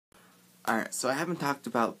Alright, so I haven't talked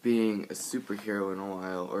about being a superhero in a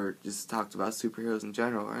while, or just talked about superheroes in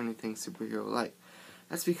general, or anything superhero-like.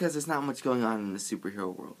 That's because there's not much going on in the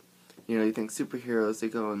superhero world. You know, you think superheroes, they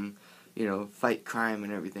go and, fight crime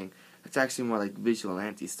and everything. It's actually more like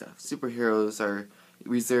vigilante stuff. Superheroes are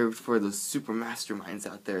reserved for those super masterminds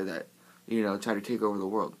out there that, try to take over the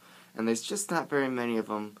world. And there's just not very many of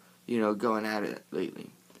them, going at it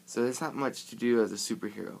lately. So there's not much to do as a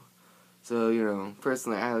superhero. So,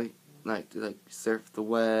 personally, I like to surf the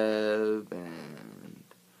web and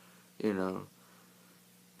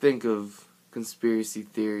think of conspiracy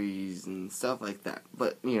theories and stuff like that.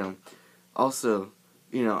 But also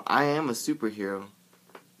I am a superhero,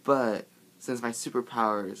 but since my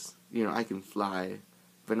superpowers, I can fly,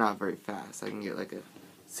 but not very fast. I can get like a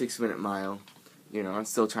 6-minute mile. I'm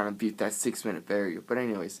still trying to beat that 6-minute barrier. But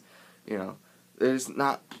anyways, there's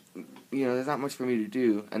not there's not much for me to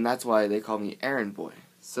do, and that's why they call me Errand Boy.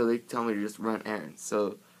 So they tell me to just run errands.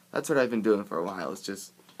 So that's what I've been doing for a while. It's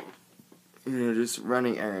just, just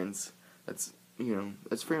running errands. That's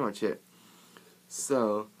pretty much it.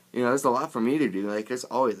 So, there's a lot for me to do. Like, there's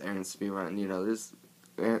always errands to be run. There's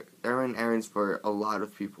errands for a lot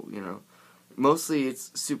of people, Mostly it's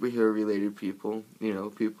superhero-related people,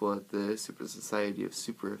 people at the Super Society of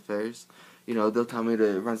Super Affairs. They'll tell me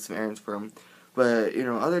to run some errands for them. But,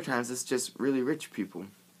 other times it's just really rich people,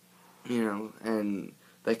 and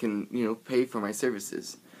that can, pay for my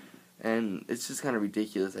services. And it's just kind of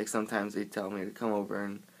ridiculous. Like, sometimes they tell me to come over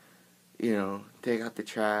and, take out the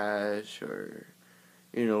trash or,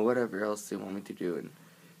 whatever else they want me to do. And,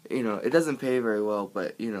 it doesn't pay very well,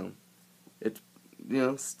 but, it's,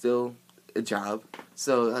 still a job.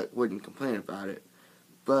 So I wouldn't complain about it.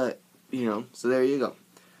 But, so there you go.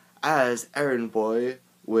 As Errand Boy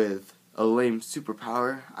with a lame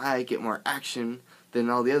superpower, I get more action than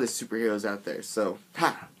all the other superheroes out there. So,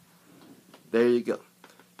 there you go.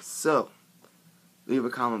 So, leave a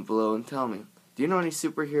comment below and tell me, do you know any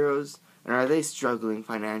superheroes, and are they struggling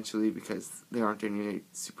financially because there aren't any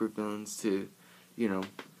supervillains to,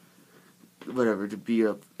 to beat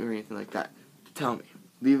up or anything like that? Tell me.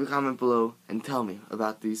 Leave a comment below and tell me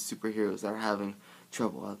about these superheroes that are having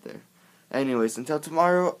trouble out there. Anyways, until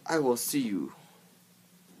tomorrow, I will see you.